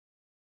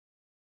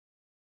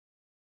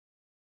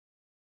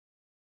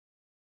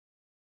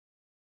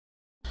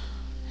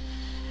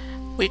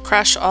We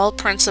crush all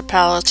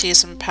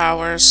principalities and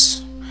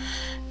powers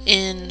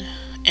in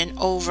and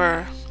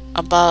over,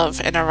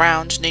 above, and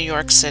around New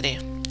York City.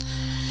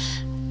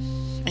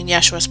 In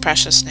Yeshua's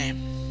precious name.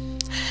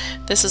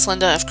 This is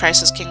Linda of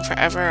Christ is King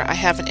Forever. I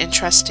have an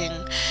interesting,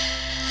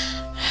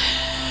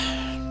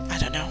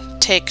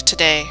 take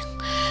today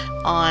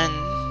on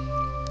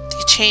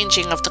the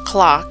changing of the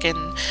clock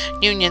in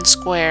Union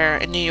Square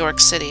in New York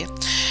City.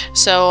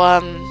 So,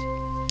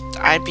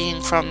 I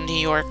being from New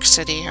York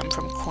City, I'm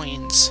from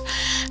Queens,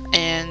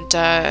 and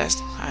I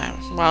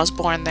was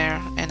born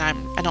there, and I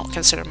don't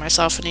consider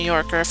myself a New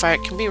Yorker, if I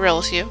can be real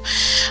with you.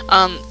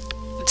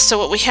 So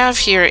what we have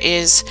here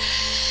is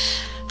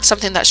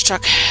something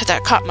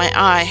that caught my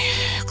eye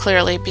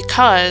clearly,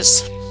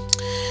 because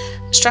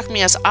it struck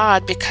me as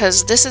odd,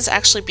 because this has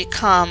actually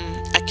become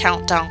a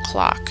countdown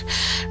clock,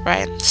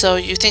 right? So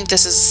you think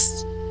this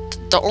is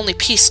the only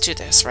piece to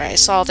this, right? I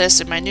saw this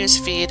in my news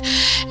feed.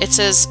 It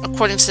says,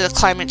 according to the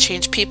climate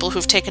change people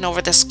who've taken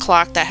over this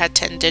clock that had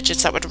 10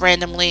 digits that would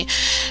randomly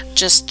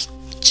just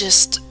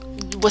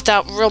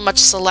without real much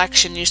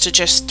selection used to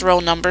just throw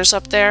numbers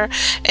up there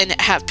and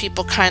have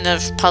people kind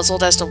of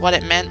puzzled as to what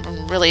it meant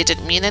when really it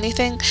didn't mean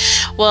anything.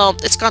 Well,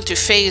 it's gone through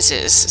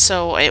phases.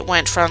 So it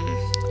went from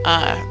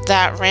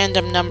that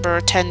random number,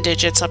 10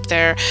 digits up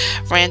there,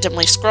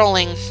 randomly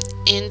scrolling,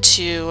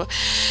 into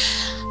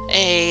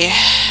a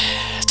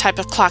type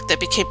of clock that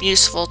became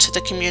useful to the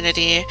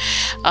community,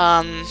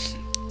 and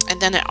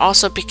then it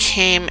also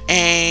became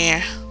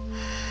they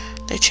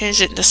changed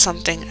it into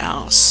something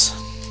else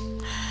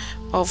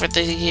over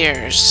the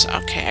years.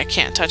 Okay, I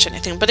can't touch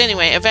anything, but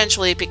anyway,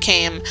 eventually it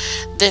became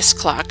this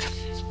clock,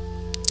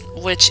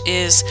 which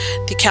is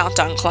the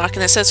countdown clock,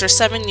 and it says there's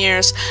 7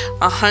 years,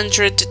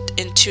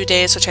 102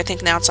 days, which I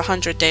think now it's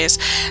 100 days,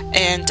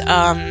 and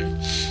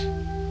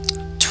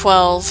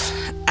 12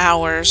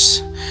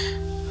 hours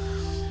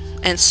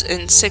and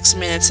 6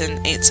 minutes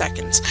and 8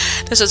 seconds.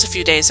 This was a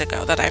few days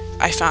ago that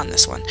I found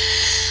this one.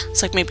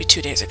 It's like maybe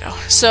 2 days ago.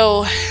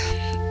 So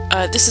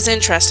this is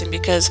interesting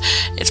because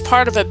it's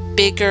part of a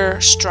bigger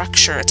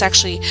structure. It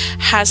actually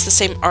has the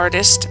same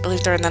artist. I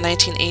believe they're in the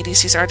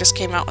 1980s. These artists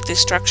came out with these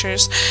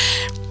structures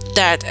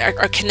that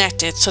are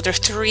connected. So they're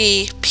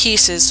 3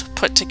 pieces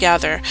put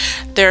together.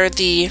 They're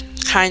the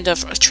kind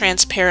of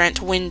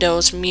transparent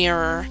windows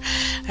mirror.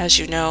 As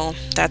you know,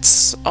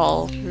 that's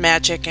all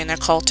magic and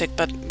occultic,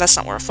 but that's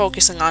not what we're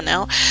focusing on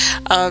now.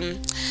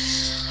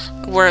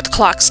 Where the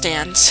clock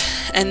stands,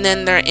 and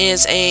then there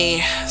is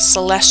a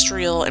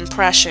celestial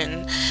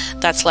impression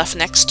that's left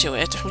next to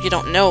it. You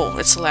don't know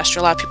it's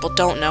celestial. A lot of people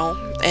don't know,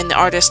 and the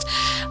artist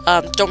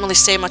don't really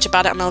say much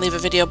about it. I'm going to leave a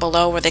video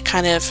below where they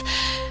kind of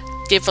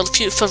give a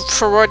few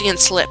Freudian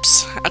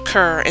slips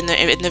occur in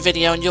the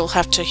video, and you'll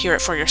have to hear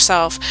it for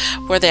yourself,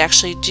 where they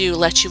actually do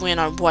let you in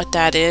on what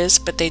that is,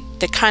 but they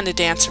kind of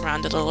dance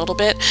around it a little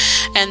bit.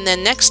 And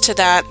then next to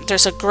that,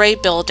 there's a gray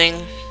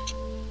building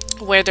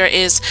where there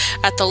is,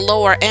 at the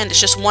lower end,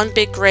 it's just one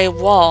big gray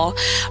wall,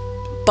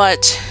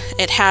 but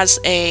it has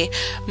a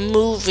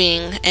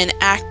moving and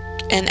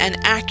an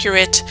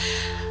accurate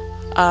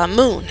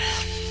moon.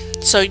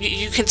 So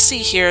you can see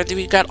here that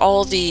we've got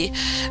all the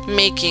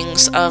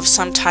makings of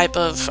some type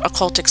of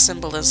occultic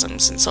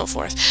symbolisms and so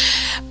forth.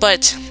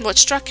 But what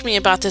struck me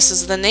about this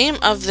is the name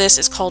of this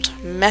is called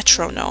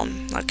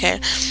Metronome.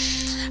 Okay,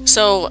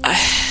 so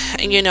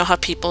you know how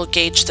people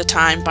gauge the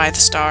time by the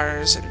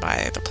stars and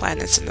by the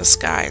planets in the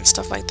sky and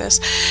stuff like this.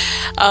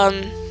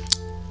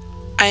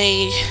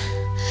 I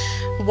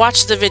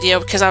watched the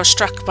video because I was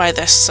struck by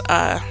this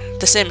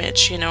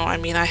image. You know, I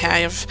mean, I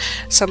have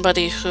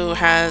somebody who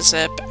has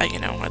a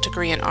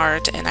degree in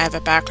art, and I have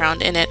a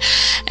background in it,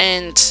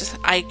 and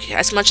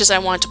as much as I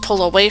want to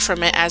pull away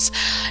from it, as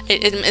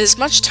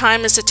much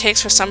time as it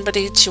takes for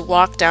somebody to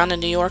walk down a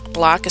New York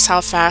block is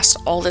how fast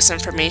all this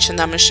information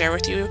that I'm going to share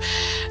with you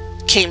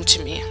came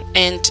to me,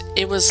 and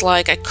it was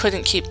like I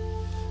couldn't keep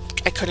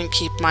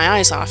my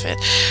eyes off it.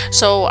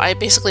 So I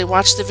basically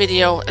watched the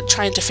video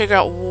trying to figure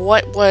out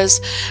what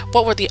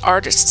were the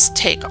artists'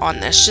 take on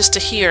this, just to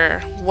hear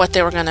what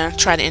they were going to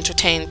try to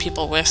entertain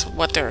people with,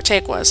 what their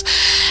take was.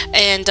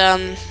 And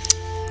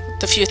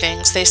the few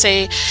things they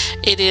say,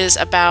 it is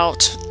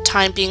about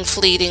time being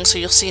fleeting. So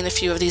you'll see in a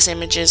few of these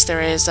images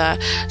there is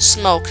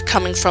smoke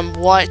coming from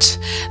what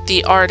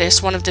the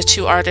artist, one of the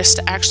 2 artists,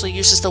 actually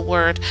uses the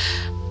word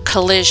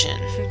collision.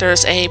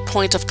 There's a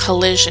point of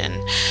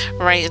collision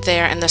right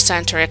there in the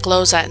center. It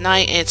glows at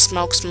night, it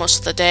smokes most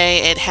of the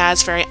day. It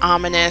has very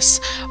ominous,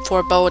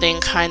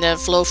 foreboding kind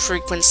of low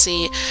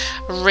frequency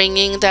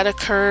ringing that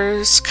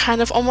occurs,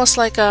 kind of almost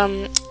like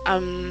a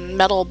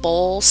metal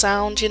bowl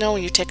sound, you know,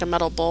 when you take a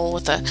metal bowl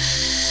with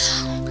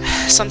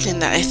something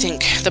that I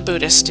think the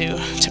Buddhists do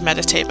to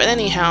meditate. But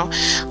anyhow,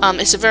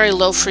 it's a very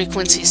low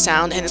frequency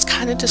sound, and it's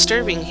kind of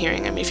disturbing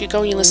hearing. I mean, if you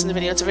go and you listen to the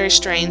video, it's very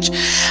strange.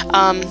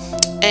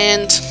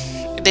 And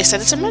they said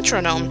it's a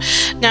metronome.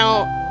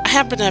 Now, I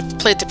happen to have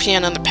played the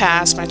piano in the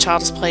past. My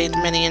child has played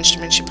many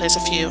instruments. She plays a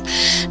few.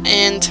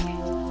 And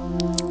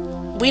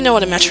we know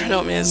what a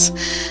metronome is.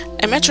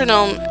 A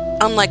metronome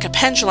unlike a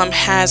pendulum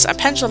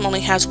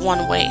only has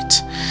one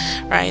weight,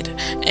 right?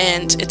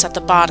 And it's at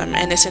the bottom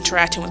and it's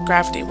interacting with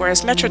gravity.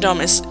 Whereas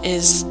metronome is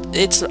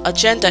its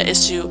agenda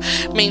is to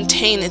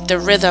maintain the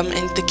rhythm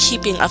and the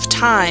keeping of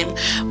time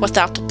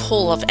without the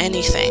pull of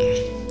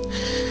anything.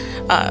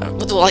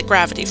 Like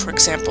gravity, for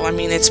example. I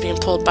mean, it's being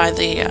pulled by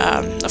the,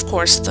 of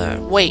course, the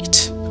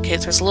weight. Okay,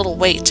 there's a little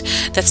weight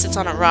that sits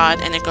on a rod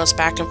and it goes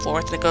back and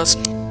forth and it goes,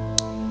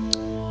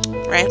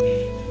 right?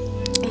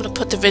 I'm going to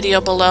put the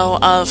video below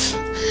of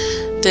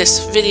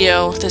this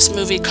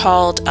movie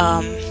called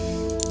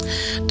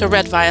The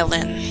Red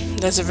Violin.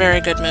 That's a very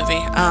good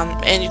movie.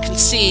 And you can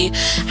see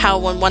how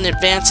when one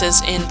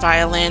advances in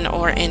violin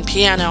or in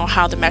piano,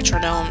 how the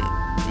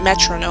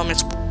metronome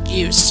is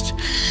used.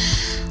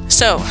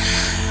 So,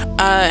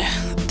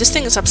 this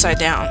thing is upside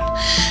down.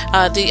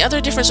 The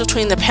other difference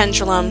between the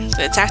pendulum,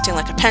 it's acting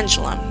like a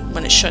pendulum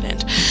when it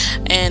shouldn't.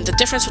 And the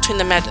difference between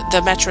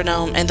the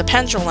metronome and the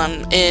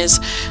pendulum is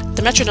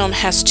the metronome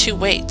has two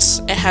weights.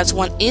 It has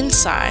one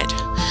inside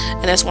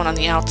and there's one on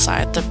the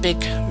outside, the big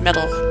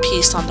metal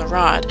piece on the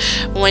rod.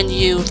 When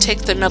you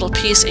take the metal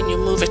piece and you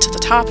move it to the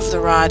top of the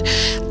rod,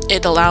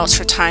 it allows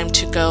for time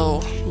to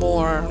go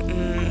more.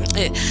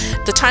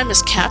 The time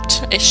is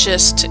kept. It's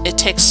just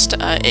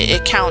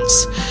it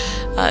counts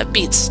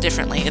beats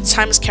differently. Its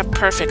time is kept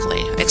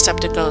perfectly,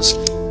 except it goes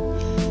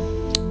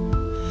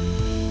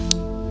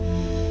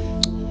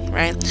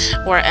right.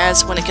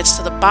 Whereas when it gets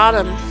to the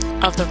bottom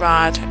of the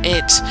rod,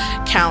 it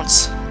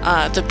counts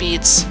the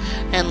beats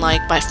and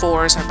like by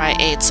 4s or by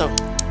 8s. So,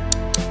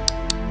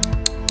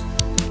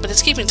 but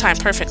it's keeping time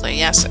perfectly,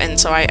 yes. And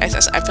so I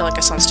feel like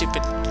I sound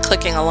stupid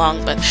clicking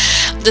along, but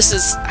this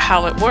is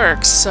how it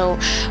works. So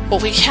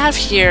what we have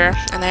here,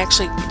 and I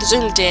actually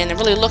zoomed in and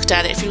really looked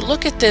at it. If you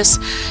look at this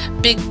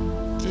big,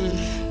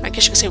 I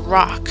guess you could say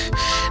rock,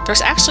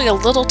 there's actually a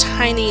little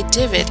tiny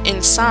divot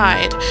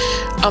inside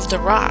of the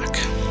rock,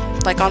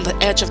 like on the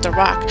edge of the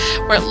rock,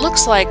 where it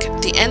looks like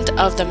the end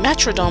of the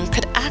metronome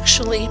could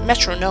actually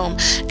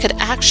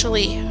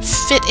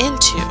fit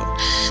into.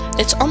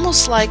 It's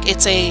almost like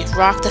it's a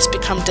rock that's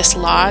become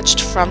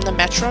dislodged from the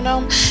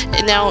metronome.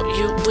 And now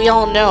we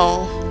all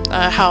know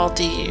how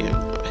the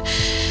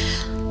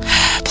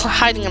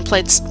hiding in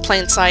plain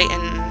sight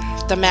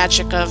and the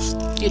magic of,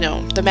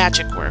 the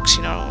magic works,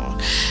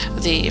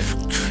 the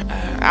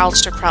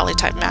Aleister Crowley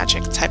type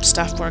magic type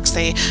stuff works.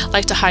 They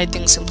like to hide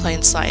things in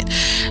plain sight.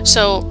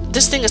 So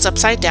this thing is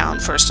upside down,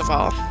 first of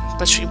all,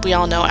 which we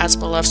all know, as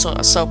below,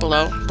 so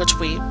below, which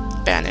we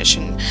banish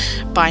and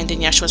bind in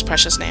Yeshua's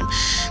precious name.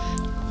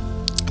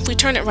 If we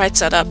turn it right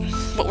side up,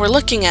 what we're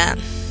looking at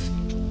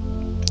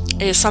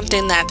is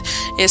something that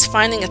is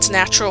finding its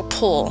natural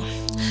pull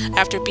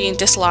after being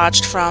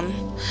dislodged from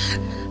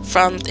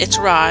its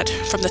rod,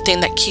 from the thing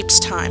that keeps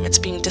time. It's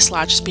being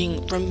dislodged, it's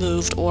being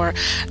removed, or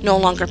no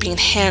longer being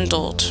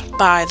handled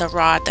by the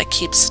rod that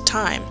keeps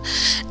time.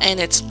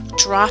 And it's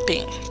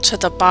dropping to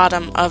the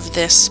bottom of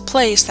this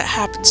place that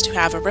happens to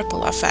have a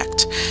ripple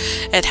effect.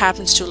 It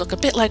happens to look a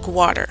bit like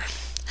water.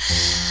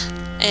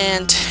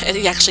 And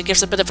it actually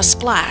gives a bit of a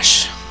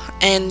splash.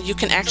 And you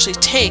can actually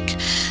take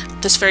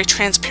this very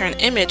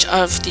transparent image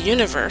of the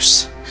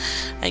universe.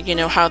 You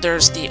know how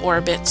there's the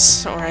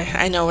orbits, or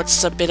I know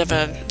it's a bit of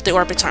the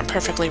orbits aren't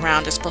perfectly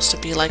round, it's supposed to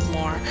be like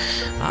more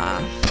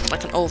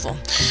like an oval.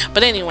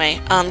 But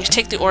anyway, you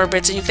take the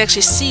orbits and you can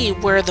actually see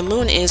where the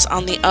moon is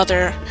on the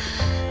other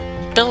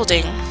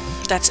building.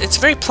 It's a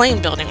very plain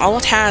building. All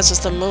it has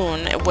is the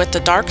moon, with the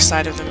dark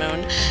side of the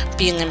moon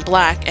being in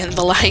black and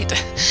the light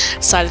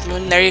side of the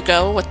moon, there you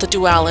go, with the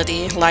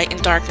duality, light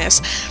and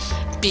darkness,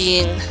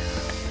 being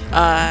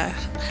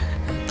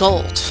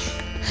gold.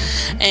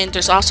 And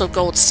there's also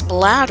gold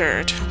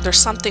splattered. There's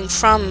something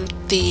from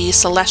the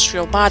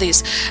celestial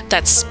bodies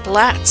that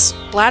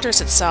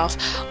splatters itself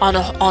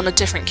on a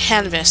different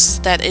canvas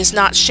that is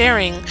not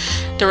sharing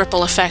the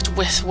ripple effect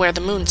with where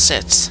the moon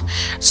sits.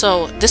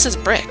 So this is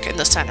brick in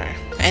the center.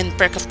 And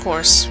brick, of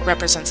course,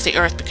 represents the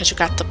earth, because you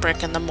got the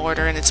brick and the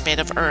mortar and it's made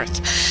of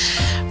earth.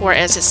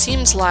 Whereas it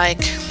seems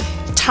like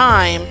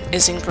time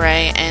is in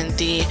gray and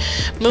the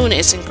moon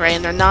is in gray,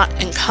 and they're not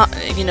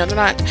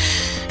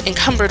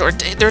encumbered, or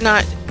they're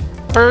not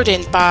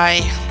burdened by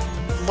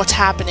what's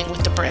happening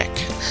with the brick.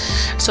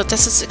 So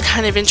this is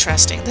kind of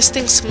interesting. This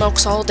thing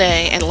smokes all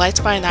day and lights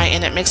by night,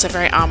 and it makes a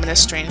very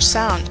ominous, strange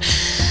sound.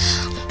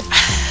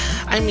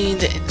 I mean,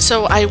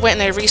 so I went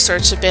and I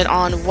researched a bit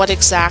on what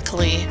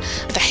exactly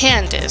the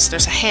hand is.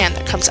 There's a hand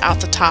that comes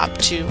out the top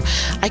to,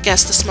 I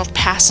guess the smoke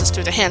passes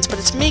through the hands, but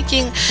it's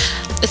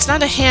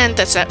not a hand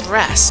that's at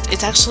rest.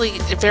 It's actually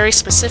very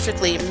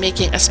specifically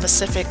making a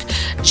specific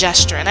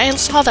gesture. And I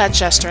saw that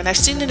gesture, and I've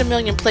seen it a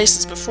million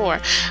places before.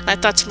 And I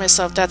thought to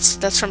myself,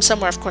 that's from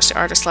somewhere. Of course, the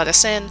artist let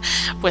us in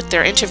with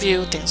their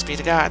interview, thanks be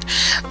to God.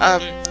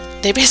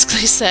 They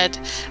basically said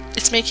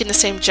it's making the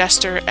same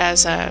gesture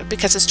as,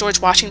 because it's George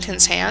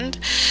Washington's hand.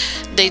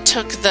 They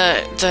took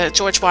the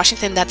George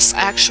Washington that's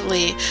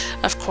actually,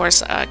 of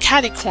course,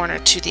 catty corner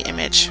to the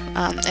image.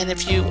 And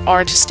if you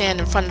are to stand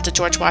in front of the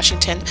George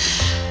Washington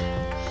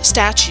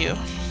statue,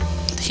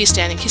 he's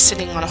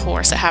sitting on a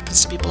horse that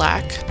happens to be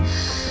black.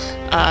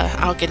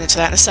 I'll get into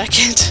that in a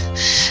second.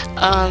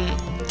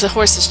 The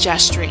horse is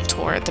gesturing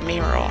toward the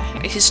mural.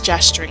 He's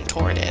gesturing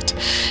toward it.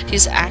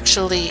 He's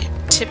actually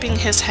tipping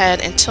his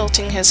head and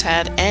tilting his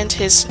head and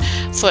his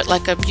foot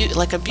like a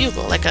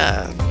bugle, like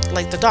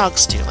the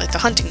dogs do, like the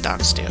hunting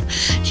dogs do.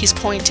 He's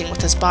pointing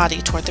with his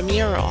body toward the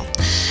mural,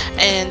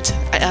 and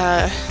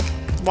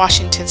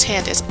Washington's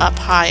hand is up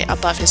high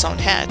above his own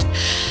head,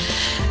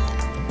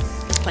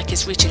 like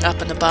he's reaching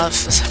up and above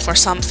for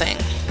something.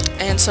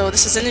 And so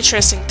this is an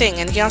interesting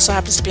thing, and he also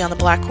happens to be on the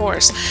black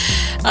horse.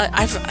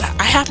 I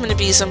happen to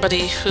be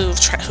somebody who's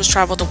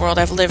traveled the world.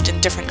 I've lived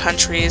in different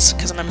countries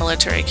because I'm a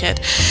military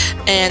kid,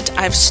 and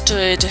I've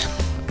stood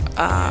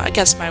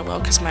against my will,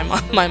 because my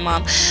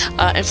mom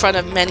in front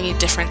of many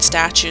different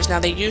statues. Now,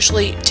 they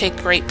usually take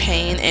great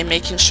pain in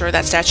making sure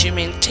that statue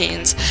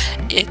maintains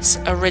its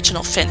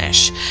original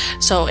finish.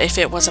 So if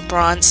it was a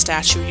bronze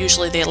statue,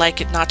 usually they like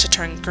it not to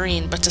turn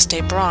green but to stay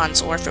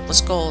bronze, or if it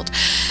was gold.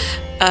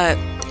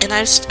 And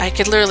I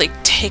could literally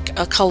take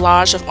a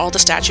collage of all the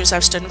statues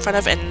I've stood in front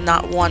of, and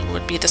not one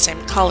would be the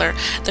same color.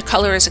 The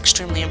color is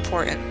extremely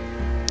important.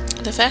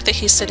 The fact that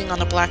he's sitting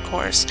on a black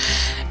horse,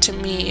 to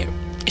me,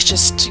 it's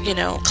just, you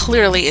know,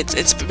 clearly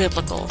it's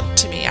biblical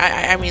to me.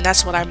 I mean,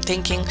 that's what I'm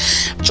thinking.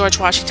 George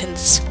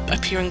Washington's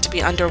appearing to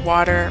be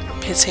underwater.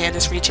 His hand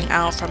is reaching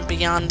out from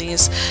beyond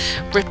these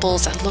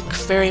ripples that look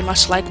very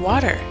much like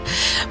water.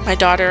 My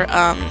daughter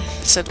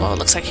said, well, it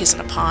looks like he's in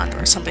a pond,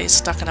 or somebody's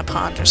stuck in a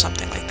pond or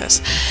something like this.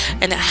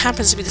 And it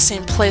happens to be the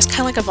same place,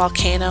 kind of like a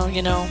volcano,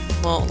 you know,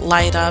 will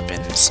light up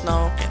and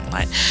smoke, and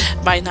like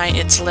by night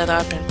it's lit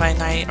up, and by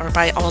night, or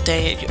by all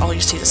day, all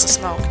you see is the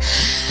smoke.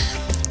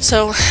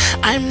 So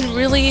I'm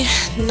really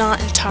not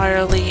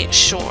entirely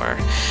sure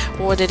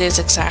what it is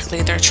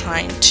exactly they're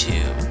trying to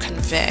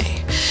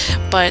convey.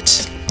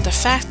 But the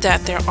fact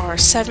that there are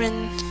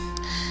 7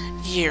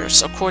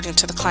 years, according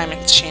to the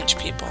climate change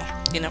people,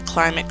 you know,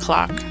 climate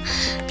clock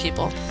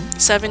people,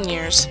 7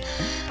 years,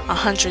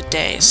 100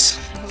 days,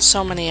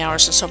 so many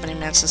hours and so many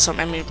minutes, and so,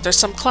 I mean, there's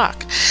some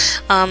clock.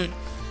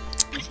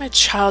 My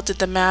child did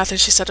the math, and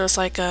she said it was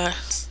like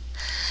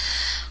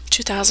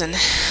 2000,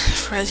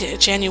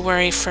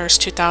 January 1st,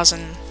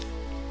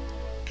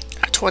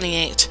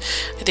 2028,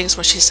 I think is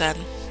what she said.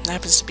 It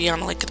happens to be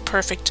on like the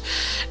perfect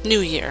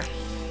new year.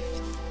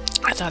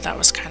 I thought that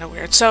was kind of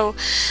weird. So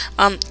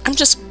I'm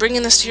just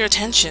bringing this to your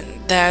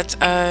attention, that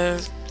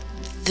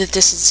that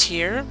this is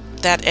here,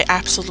 that it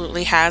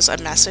absolutely has a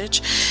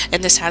message,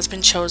 and this has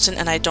been chosen,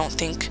 and I don't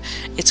think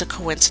it's a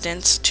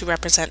coincidence to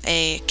represent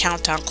a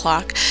countdown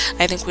clock.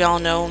 I think we all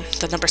know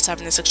the number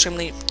 7 is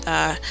extremely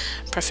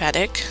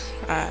prophetic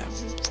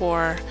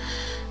for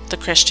the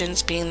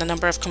Christians, being the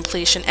number of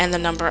completion and the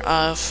number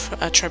of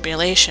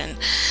tribulation.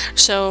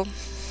 So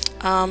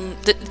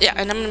yeah,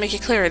 and I'm going to make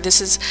it clear,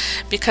 this is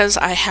because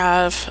I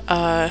have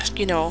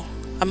you know,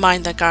 a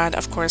mind that God,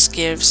 of course,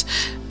 gives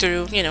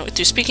through, you know,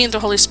 through speaking to the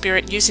Holy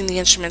Spirit, using the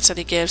instruments that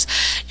He gives.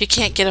 You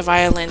can't get a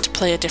violin to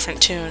play a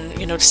different tune,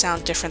 you know, to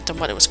sound different than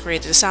what it was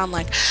created to sound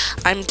like.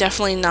 I'm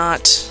definitely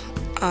not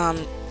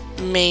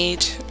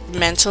made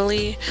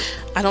mentally.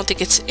 I don't think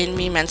it's in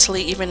me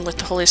mentally, even with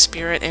the Holy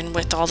Spirit and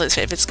with all of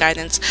its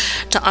guidance,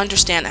 to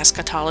understand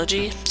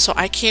eschatology. So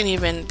I can't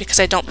even,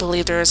 because I don't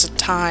believe there is a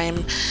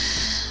time,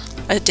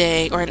 a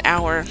day, or an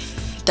hour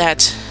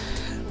that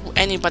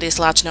anybody is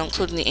allowed to know,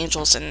 including the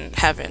angels in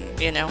heaven,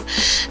 you know.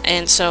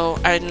 And so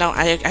I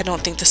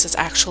don't think this is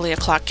actually a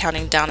clock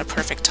counting down a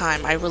perfect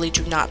time. I really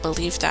do not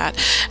believe that.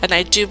 And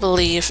I do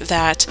believe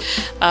that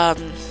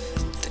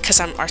because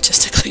I'm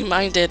artistically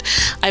minded,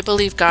 I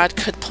believe God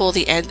could pull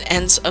the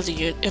ends of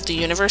the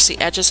universe, the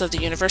edges of the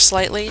universe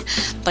slightly,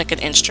 like an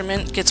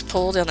instrument gets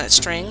pulled on its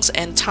strings,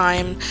 and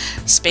time,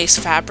 space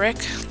fabric,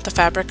 the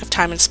fabric of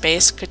time and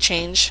space could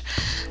change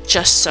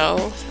just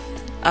so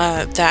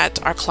that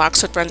our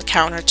clocks would run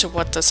counter to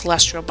what the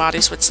celestial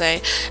bodies would say,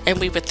 and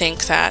we would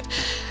think that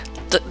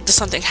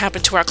something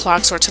happened to our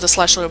clocks or to the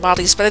celestial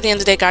bodies. But at the end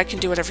of the day, God can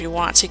do whatever He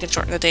wants. He can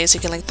shorten the days, He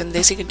can lengthen the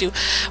days, He can do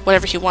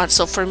whatever He wants.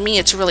 So for me,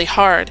 it's really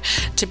hard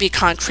to be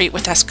concrete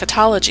with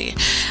eschatology.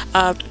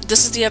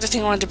 This is the other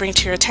thing I wanted to bring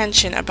to your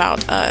attention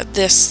about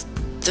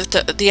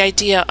the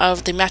idea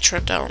of the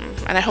metronome,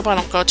 and I hope I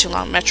don't go too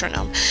long.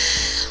 Metronome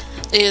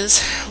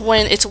is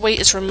when its weight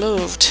is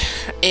removed,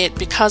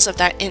 because of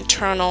that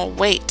internal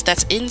weight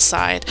that's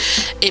inside,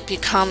 it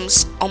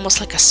becomes almost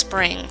like a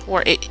spring,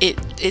 or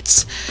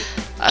it's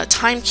a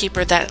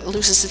timekeeper that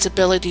loses its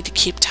ability to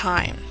keep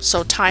time.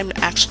 So time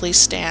actually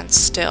stands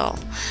still.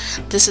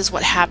 This is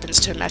what happens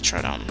to a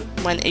metronome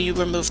when you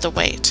remove the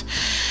weight.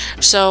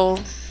 So,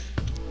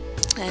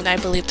 and I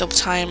believe the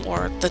time,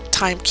 or the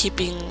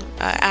timekeeping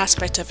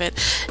aspect of it,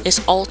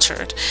 is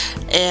altered.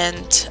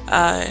 And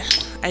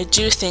I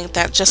do think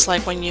that just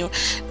like when you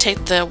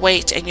take the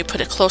weight and you put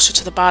it closer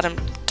to the bottom,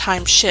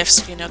 time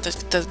shifts. You know,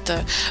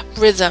 the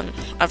rhythm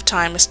of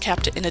time is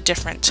kept in a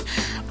different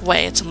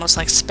way. It's almost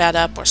like sped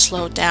up or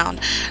slowed down.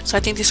 So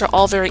I think these are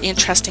all very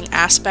interesting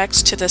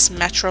aspects to this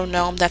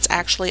metronome that's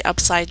actually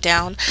upside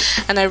down.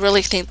 And I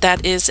really think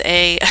that is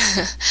a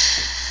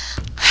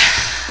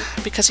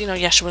because, you know,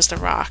 Yeshua's the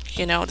rock.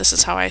 You know, this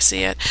is how I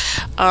see it.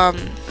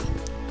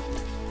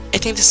 I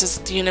think this is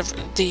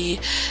the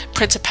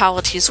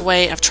principality's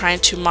way of trying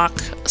to mock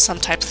some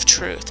type of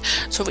truth.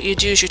 So what you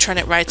do is you turn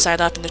it right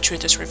side up and the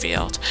truth is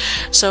revealed.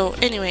 So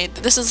anyway,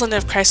 this is Land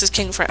of Christ is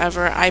King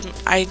Forever. I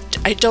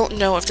don't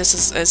know if this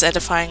is as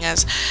edifying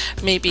as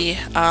maybe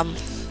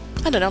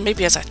I don't know,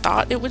 maybe as I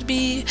thought it would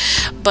be,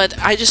 but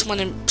I just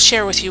want to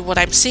share with you what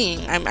I'm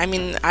seeing. I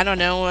mean, I don't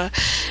know,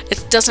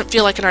 it doesn't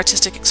feel like an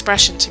artistic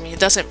expression to me. It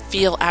doesn't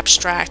feel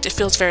abstract. It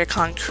feels very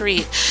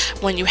concrete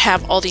when you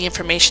have all the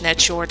information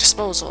at your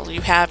disposal.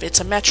 It's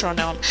a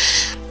metronome.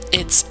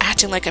 It's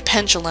acting like a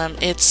pendulum.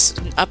 It's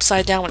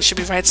upside down when it should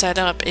be right side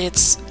up.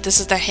 This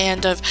is the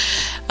hand of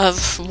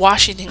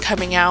Washington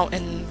coming out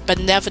and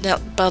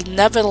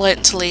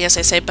benevolently, as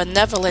I say,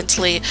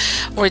 benevolently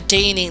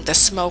ordaining the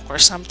smoke or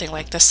something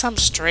like this. Some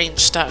strange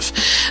stuff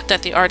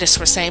that the artists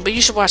were saying. But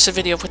you should watch the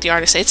video of what the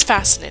artists say. It's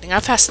fascinating.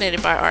 I'm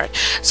fascinated by art.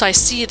 So I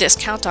see this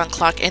countdown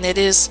clock, and it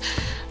is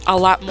a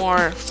lot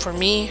more, for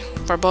me,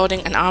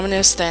 foreboding and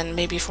ominous than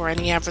maybe for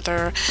any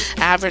other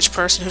average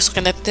person who's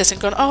looking at this and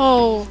going,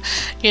 oh,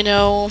 you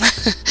know,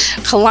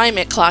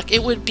 climate clock.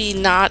 It would be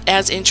not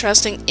as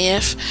interesting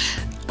if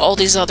all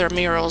these other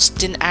murals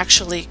didn't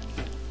actually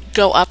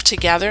go up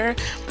together.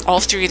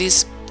 All three of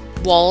these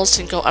walls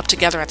didn't go up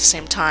together at the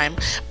same time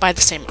by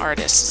the same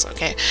artists.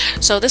 Okay,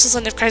 so this is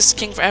Land of Christ is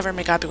King Forever.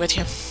 May God be with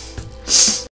you.